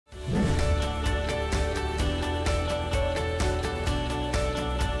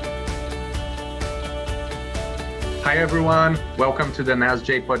Hi, everyone. Welcome to the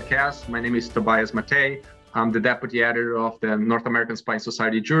NASSJ podcast. My name is Tobias Mattei. I'm the deputy editor of the North American Spine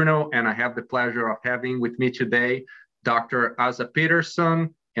Society Journal, and I have the pleasure of having with me today Dr. Asa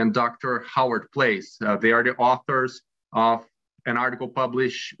Peterson and Dr. Howard Place. They are the authors of an article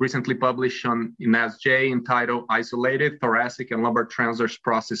recently published in NASSJ entitled Isolated Thoracic and Lumbar Transverse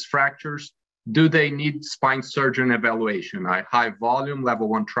Process Fractures. Do they need spine surgeon evaluation? A high volume level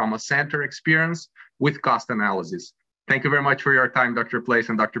 1 trauma center experience with cost analysis. Thank you very much for your time, Dr. Place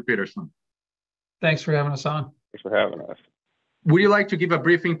and Dr. Peterson. Thanks for having us on. Thanks for having us. Would you like to give a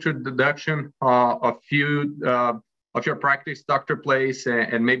brief introduction of your practice, Dr. Place,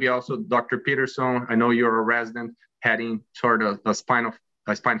 and maybe also Dr. Peterson? I know you're a resident heading toward a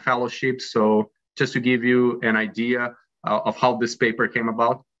spine fellowship, so just to give you an idea of how this paper came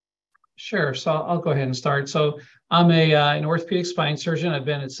about. Sure. So I'll go ahead and start. So I'm an orthopedic spine surgeon. I've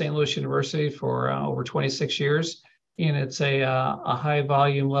been at St. Louis University for over 26 years, and it's a high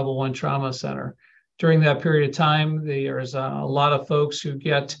volume level 1 trauma center. During that period of time, there's a lot of folks who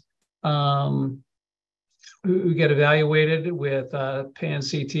get evaluated with pan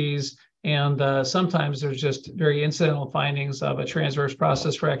CTs, and sometimes there's just very incidental findings of a transverse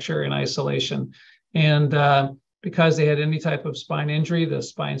process fracture in isolation. And because they had any type of spine injury, the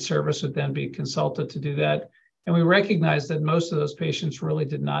spine service would then be consulted to do that. And we recognized that most of those patients really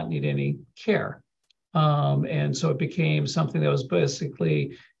did not need any care. And so it became something that was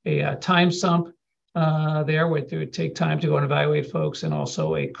basically a time sump there, where it would take time to go and evaluate folks, and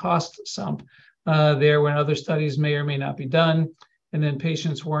also a cost sump there when other studies may or may not be done. And then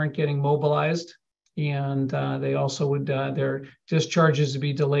patients weren't getting mobilized, and they also would, their discharges to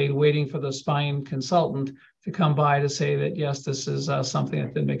be delayed, waiting for the spine consultant to come by to say that, yes, this is something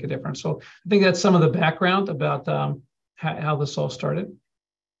that did make a difference. So I think that's some of the background about how this all started.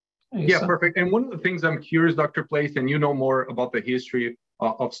 Yeah, perfect. And one of the things I'm curious, Dr. Place, and you know more about the history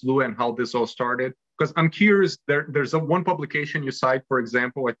of SLU and how this all started, because I'm curious, there's one publication you cite, for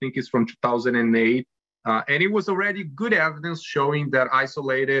example, I think it's from 2008, and it was already good evidence showing that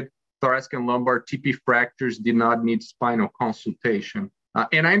isolated thoracic and lumbar TP fractures did not need spinal consultation.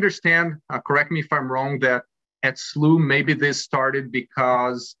 And I understand, correct me if I'm wrong, that at SLU, maybe this started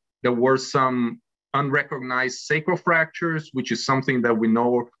because there were some unrecognized sacral fractures, which is something that we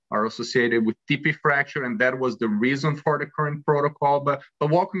know are associated with TP fracture, and that was the reason for the current protocol. But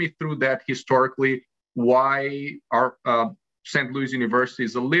walk me through that historically, why our St. Louis University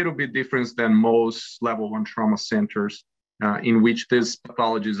is a little bit different than most level 1 trauma centers in which these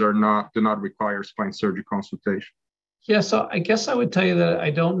pathologies do not require spine surgery consultation. Yeah, so I guess I would tell you that I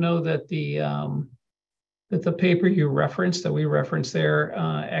don't know that the paper you referenced, that we referenced there,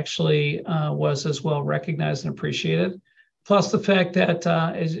 actually was as well recognized and appreciated. Plus the fact that,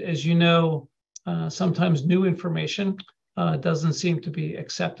 as you know, sometimes new information doesn't seem to be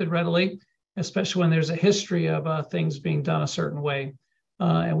accepted readily, especially when there's a history of things being done a certain way.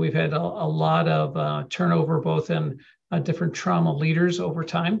 And we've had a lot of turnover, both in different trauma leaders over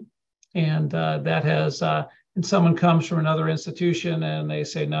time. And that has, and someone comes from another institution and they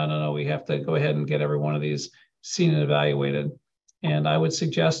say, no, we have to go ahead and get every one of these seen and evaluated. And I would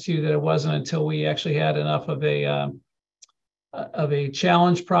suggest to you that it wasn't until we actually had enough of a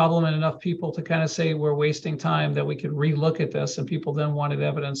challenge problem and enough people to kind of say we're wasting time that we could relook at this, and people then wanted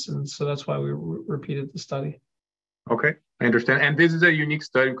evidence. And so that's why we repeated the study. Okay, I understand. And this is a unique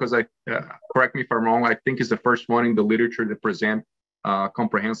study because correct me if I'm wrong, I think it's the first one in the literature to present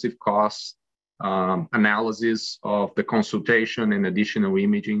comprehensive cost analysis of the consultation and additional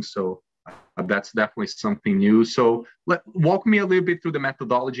imaging. So that's definitely something new. So walk me a little bit through the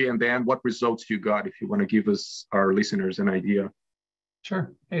methodology and then what results you got, if you want to give us, our listeners, an idea.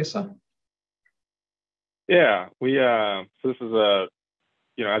 Sure. Asa? Yeah, so this is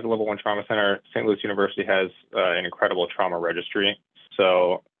as a level 1 trauma center, St. Louis University has an incredible trauma registry.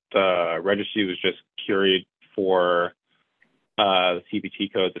 So the registry was just curated for the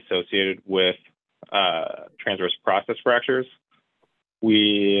CPT codes associated with transverse process fractures.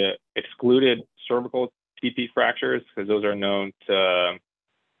 We excluded cervical TP fractures because those are known to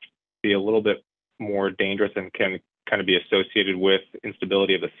be a little bit more dangerous and can kind of be associated with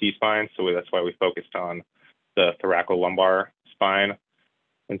instability of the C-spine. So that's why we focused on the thoracolumbar spine.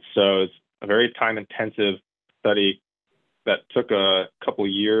 And so it's a very time-intensive study that took a couple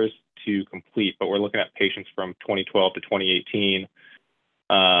years to complete, but we're looking at patients from 2012 to 2018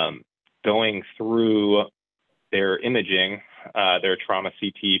 going through their imaging, their trauma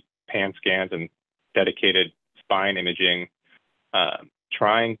CT pan scans and dedicated spine imaging,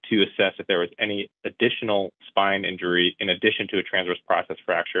 trying to assess if there was any additional spine injury in addition to a transverse process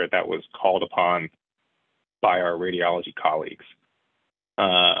fracture that was called upon by our radiology colleagues.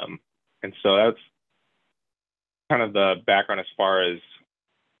 And so that's kind of the background as far as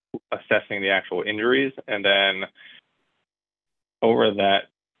assessing the actual injuries. And then over that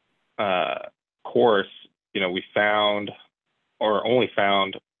course, we found or only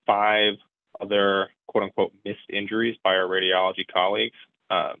found 5 other quote unquote missed injuries by our radiology colleagues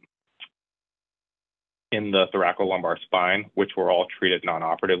in the thoracolumbar spine, which were all treated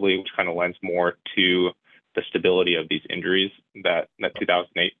non-operatively, which kind of lends more to the stability of these injuries. That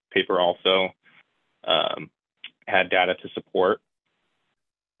 2008 paper also had data to support.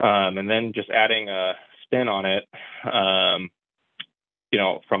 And then just adding a spin on it,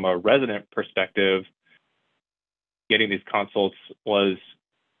 from a resident perspective, getting these consults was,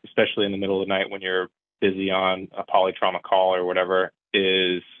 especially in the middle of the night when you're busy on a polytrauma call or whatever,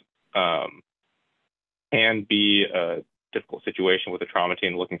 can be a difficult situation with a trauma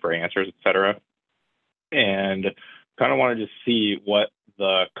team looking for answers, et cetera. And kind of wanted to see what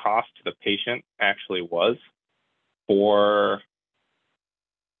the cost to the patient actually was for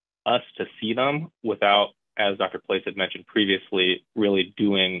us to see them without, as Dr. Place had mentioned previously, really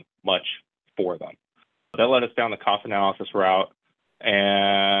doing much for them. That led us down the cost analysis route,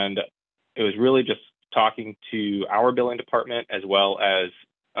 and it was really just talking to our billing department as well as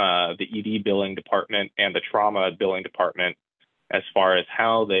the ED billing department and the trauma billing department as far as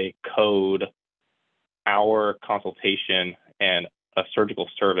how they code our consultation and a surgical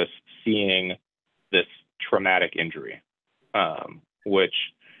service seeing this traumatic injury, which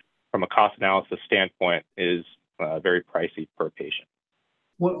from a cost analysis standpoint is very pricey per patient.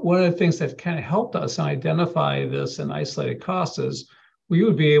 One of the things that kind of helped us identify this and isolated costs is we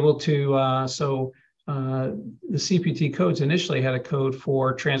would be able to, the CPT codes initially had a code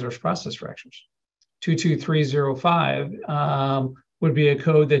for transverse process fractures. 22305 would be a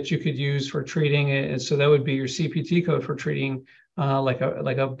code that you could use for treating it. And so that would be your CPT code for treating like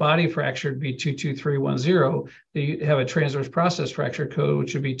a body fracture would be 22310. You have a transverse process fracture code,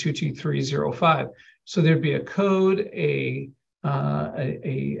 which would be 22305. So there'd be a code, a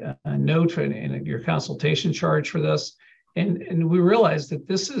note in your consultation charge for this. And we realized that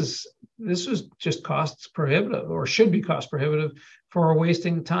this was just cost prohibitive, or should be cost prohibitive for our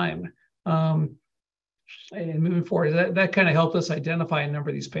wasting time. And moving forward, that kind of helped us identify a number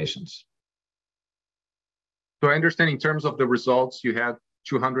of these patients. So I understand in terms of the results, you had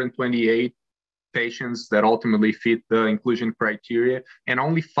 228 patients that ultimately fit the inclusion criteria, and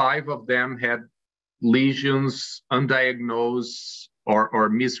only 5 of them had lesions undiagnosed or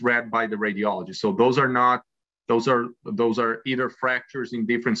misread by the radiologist. So those are either fractures in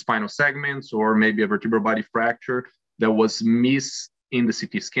different spinal segments or maybe a vertebral body fracture that was missed in the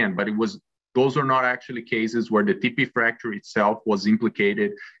CT scan, but those are not actually cases where the TP fracture itself was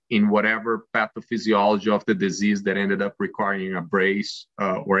implicated in whatever pathophysiology of the disease that ended up requiring a brace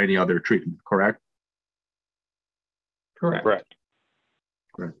or any other treatment, correct? Correct.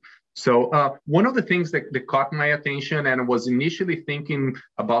 So one of the things that caught my attention, and I was initially thinking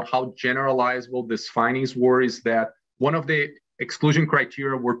about how generalizable these findings were, is that one of the exclusion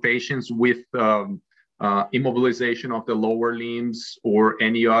criteria were patients with immobilization of the lower limbs or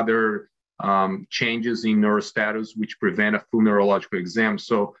any other changes in neurostatus which prevent a full neurological exam.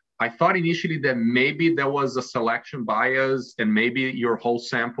 So I thought initially that maybe there was a selection bias and maybe your whole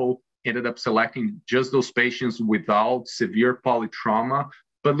sample ended up selecting just those patients without severe polytrauma.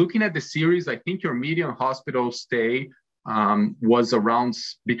 But looking at the series, I think your median hospital stay was around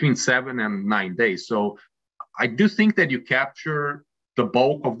between 7 and 9 days. So I do think that you capture the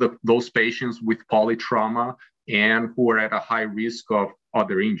bulk of those patients with polytrauma and who are at a high risk of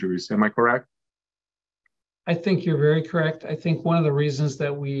other injuries. Am I correct? I think you're very correct. I think one of the reasons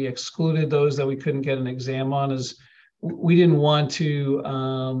that we excluded those that we couldn't get an exam on is we didn't want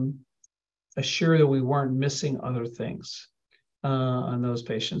to assure that we weren't missing other things on those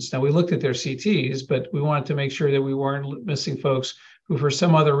patients. Now, we looked at their CTs, but we wanted to make sure that we weren't missing folks who, for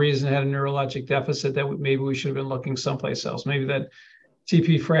some other reason, had a neurologic deficit that maybe we should have been looking someplace else. Maybe that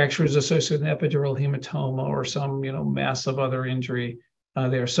TP fracture is associated with an epidural hematoma or some, massive other injury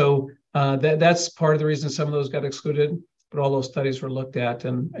there. So that's part of the reason some of those got excluded, but all those studies were looked at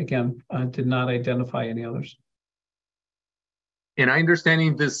and, again, did not identify any others. And I understand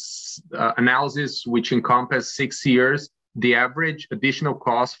in this analysis, which encompassed 6 years, the average additional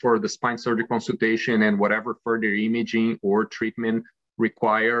cost for the spine surgery consultation and whatever further imaging or treatment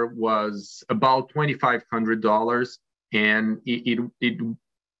required was about $2,500. And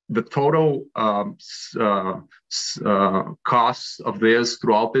the total cost of this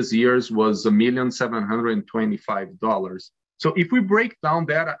throughout these years was $1,725,000. So if we break down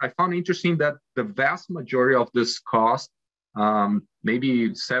that, I found interesting that the vast majority of this cost,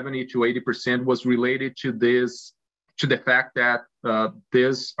 maybe 70 to 80%, was related to this, to the fact that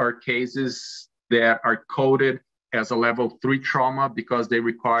these are cases that are coded as a level 3 trauma because they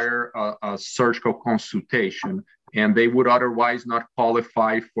require a surgical consultation, and they would otherwise not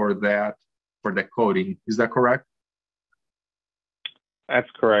qualify for that, for the coding. Is that correct? That's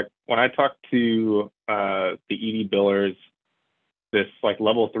correct. When I talk to the ED billers, this like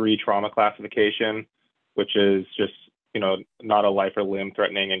level 3 trauma classification, which is just, not a life or limb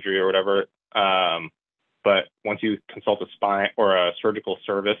threatening injury or whatever. But once you consult a spine or a surgical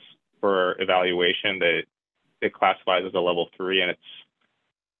service for evaluation, it classifies as a level 3. And it's,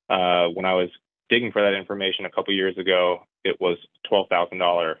 when I was digging for that information a couple years ago, it was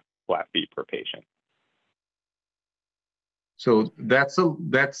 $12,000 flat fee per patient. So that's a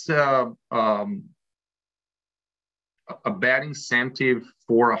bad incentive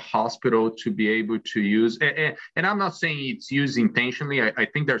for a hospital to be able to use, and I'm not saying it's used intentionally. I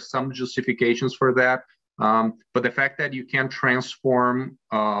think there's some justifications for that, but the fact that you can transform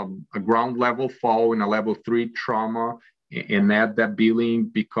a ground level fall in a level 3 trauma and add that billing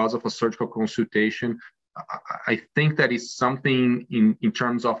because of a surgical consultation, I think that is something in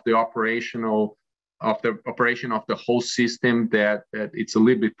terms of the operation of the whole system that it's a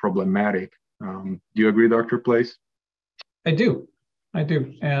little bit problematic. Do you agree, Dr. Place? I do.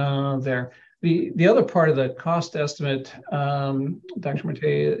 There. The other part of the cost estimate, Dr.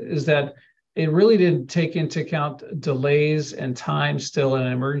 Mattei, is that it really didn't take into account delays and time still in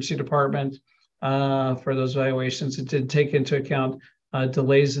an emergency department for those evaluations. It did take into account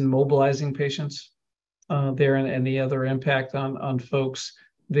delays in mobilizing patients there and the other impact on folks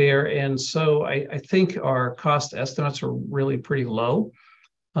there. And so I think our cost estimates are really pretty low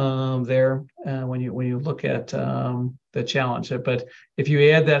there when you look at the challenge. But if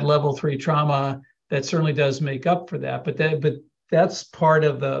you add that level 3 trauma, that certainly does make up for that. But that's part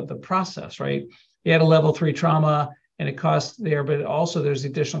of the process, right? You add a level 3 trauma and it costs there, but also there's the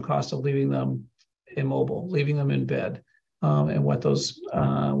additional cost of leaving them immobile, leaving them in bed, and what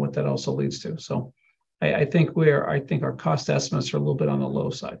that also leads to. So I think our cost estimates are a little bit on the low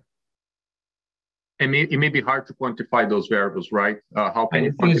side. And it may be hard to quantify those variables, right? How can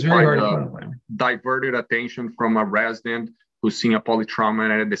you quantify diverted attention from a resident who's seeing a polytrauma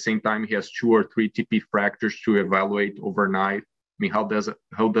and at the same time he has 2 or 3 TP fractures to evaluate overnight? I mean, how does that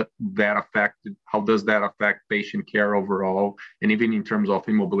affect patient care overall, and even in terms of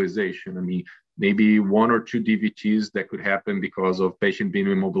immobilization? I mean, maybe 1 or 2 DVTs that could happen because of patient being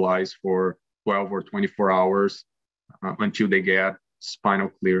immobilized for 12 or 24 hours until they get spinal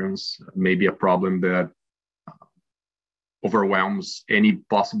clearance, maybe a problem that overwhelms any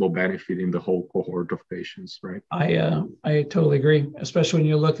possible benefit in the whole cohort of patients, right? I totally agree, especially when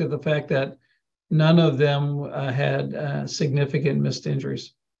you look at the fact that none of them had significant missed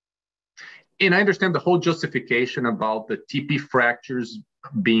injuries. And I understand the whole justification about the TP fractures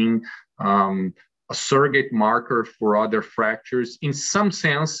being a surrogate marker for other fractures. In some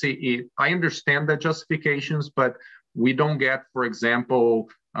sense, I understand the justifications, but we don't get, for example,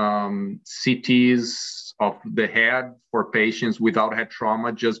 CTs of the head for patients without head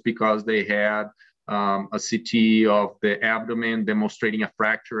trauma just because they had a CT of the abdomen demonstrating a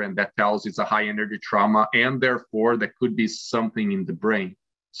fracture, and that tells it's a high energy trauma, and therefore there could be something in the brain.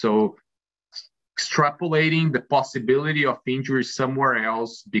 So extrapolating the possibility of injury somewhere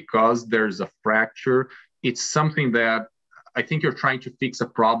else because there's a fracture, it's something that I think you're trying to fix a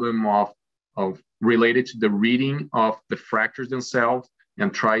problem of related to the reading of the fractures themselves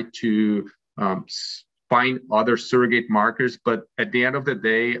and try to find other surrogate markers. But at the end of the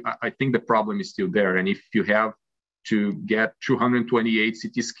day, I think the problem is still there. And if you have to get 228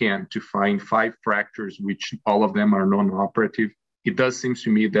 CT scan to find 5 fractures, which all of them are non-operative, it does seem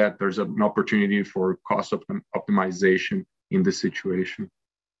to me that there's an opportunity for cost optimization in this situation.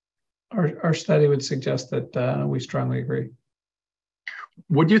 Our study would suggest that we strongly agree.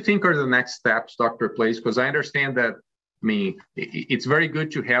 What do you think are the next steps, Dr. Place? Because I understand that, it's very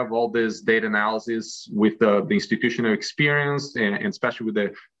good to have all this data analysis with the institutional experience and especially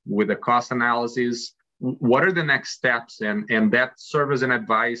with the cost analysis. What are the next steps? And that serves as an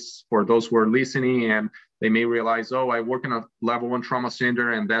advice for those who are listening and they may realize, oh, I work in a level 1 trauma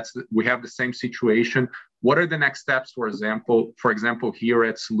center and we have the same situation. What are the next steps, for example, here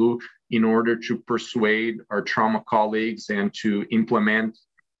at SLU in order to persuade our trauma colleagues and to implement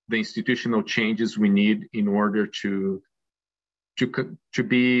the institutional changes we need in order to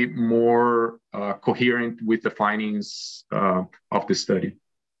be more coherent with the findings of the study?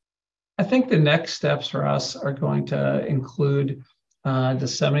 I think the next steps for us are going to include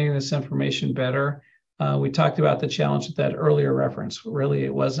disseminating this information better. We talked about the challenge with that earlier reference. Really,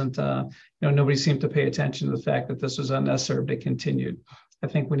 it wasn't, nobody seemed to pay attention to the fact that this was unnecessary, but it continued. I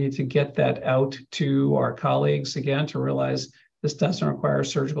think we need to get that out to our colleagues again to realize this doesn't require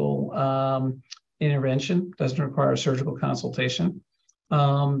surgical intervention, doesn't require surgical consultation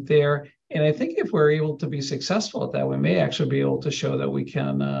there. And I think if we're able to be successful at that, we may actually be able to show that we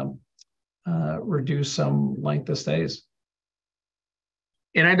can reduce some length of stays.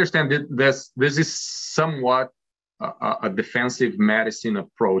 And I understand that this is somewhat a defensive medicine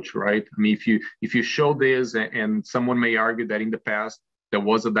approach, right? I mean, if you show this, and someone may argue that in the past there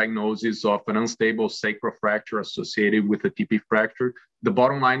was a diagnosis of an unstable sacral fracture associated with a TP fracture, the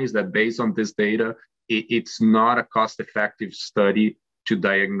bottom line is that based on this data, it's not a cost-effective study to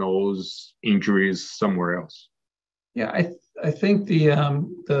diagnose injuries somewhere else. Yeah, I think the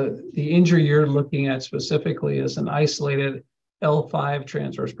injury you're looking at specifically is an isolated L5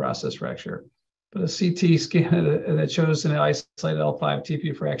 transverse process fracture. But a CT scan that shows an isolated L5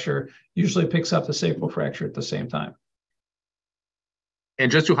 TP fracture usually picks up the sacral fracture at the same time. And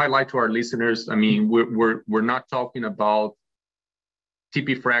just to highlight to our listeners, I mean, we're not talking about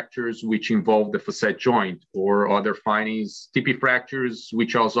TP fractures which involve the facet joint or other findings. TP fractures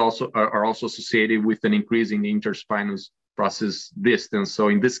which are also associated with an increase in the interspinous process distance. So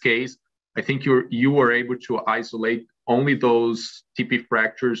in this case, I think you were able to isolate only those TP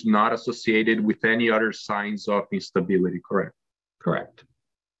fractures not associated with any other signs of instability, correct? Correct.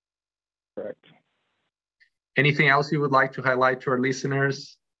 Correct. Anything else you would like to highlight to our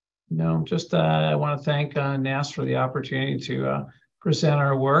listeners? No, just I want to thank NASS for the opportunity to present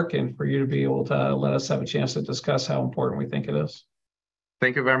our work and for you to be able to let us have a chance to discuss how important we think it is.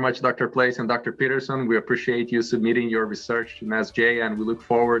 Thank you very much, Dr. Place and Dr. Peterson. We appreciate you submitting your research to NASSJ, and we look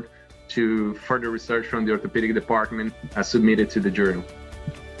forward to further research from the orthopedic department as submitted to the journal.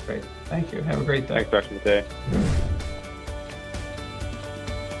 Great. Thank you. Have a great day. Thanks, Dr. Mattei.